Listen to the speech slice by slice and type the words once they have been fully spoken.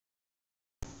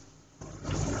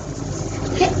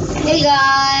Hey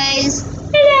guys.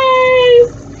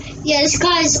 Hello. Yeah, this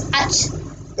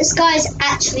guy's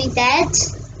actually dead.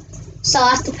 So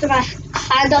I have to put my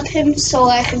hand up him so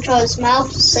I control his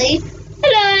mouth to see.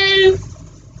 Hello. You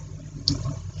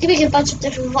can make a bunch of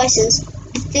different voices.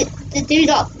 Do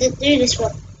this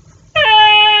one.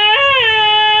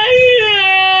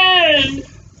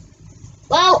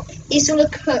 Well, he's gonna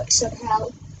cook somehow.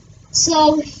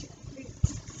 So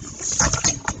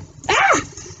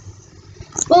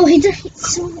well, he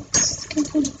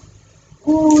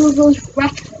all of those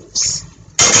rappers.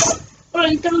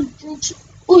 Alright, don't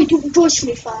judge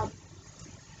me, fam.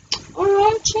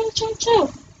 Alright,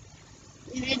 chill.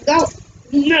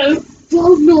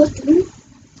 No, nothing.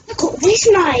 Look at this,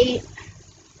 mate.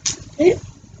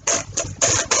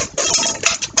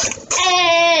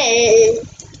 Hey.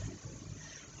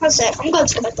 One sec, I'm going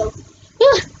to get my dog.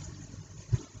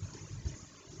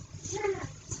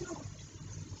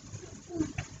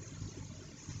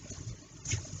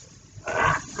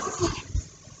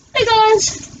 Hey guys,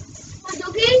 my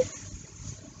doggy.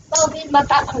 I'll be in my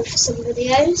background for some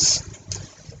videos.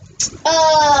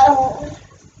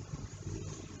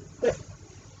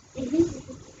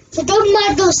 So don't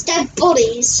mind those dead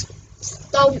bodies.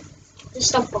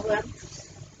 Just don't bother them.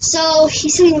 So he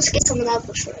said he wants to get someone out of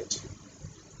the fridge.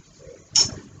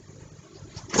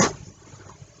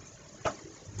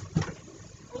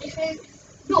 What do you think?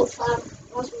 No, fam.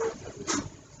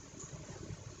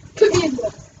 Put me in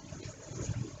there.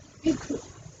 You could.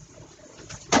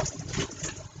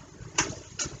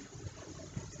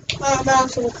 Well, now I'm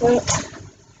gonna cook.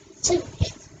 So,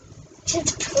 to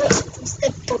put these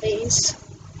dead bodies.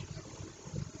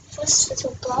 First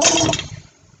little guy.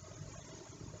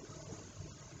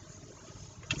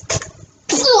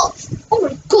 Oh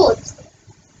my god!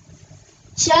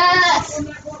 Chef!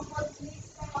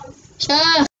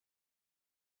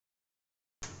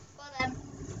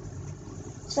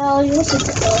 So you want to go.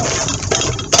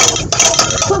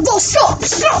 But stop!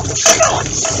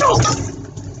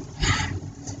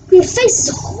 Your face is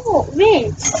hot,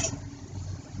 red.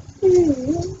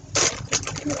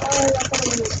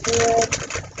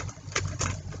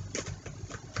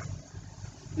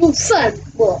 Well, fun.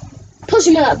 What? Push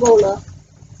him at that roller.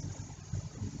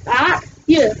 That?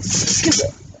 Yeah. Skip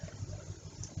it.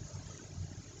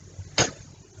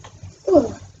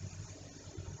 Oh.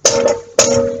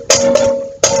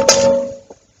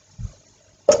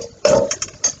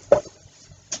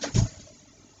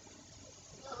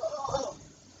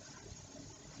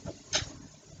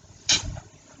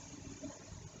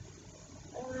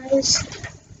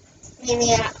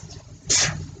 Maniac.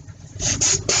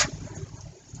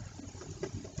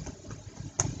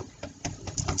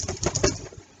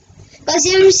 Guys,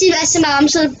 you ever see SML? I'm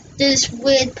just gonna do this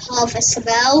weird part of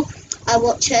SML. I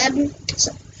watch him.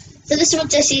 So this is what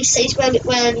Jesse says when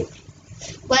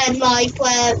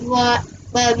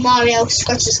Mario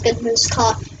scratches Goodman's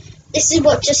car. This is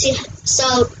what Jesse.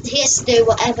 So he has to do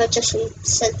whatever Jesse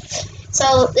said.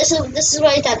 So this is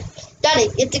what he done. Daddy,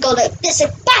 you have to go like this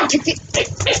and bam!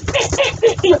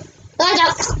 Lie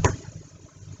down.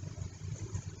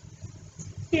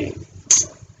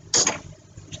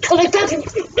 Go like that.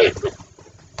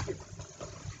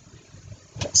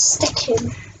 Stick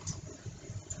him.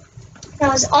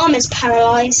 Now his arm is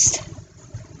paralysed.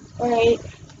 Wait.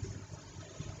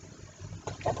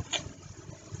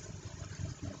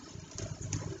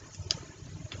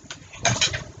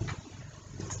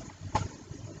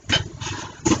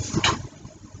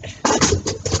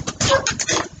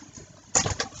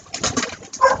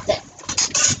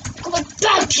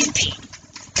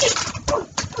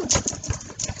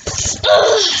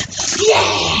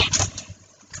 Yeah!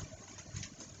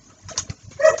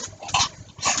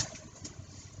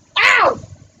 Ow!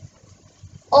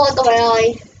 Oh, I got my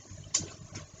eye.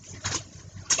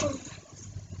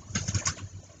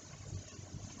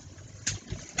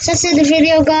 So that's the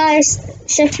video, guys.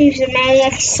 Sheff used a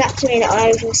maniac, slapped me in the eye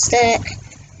with a stick.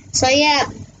 So yeah,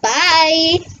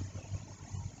 bye!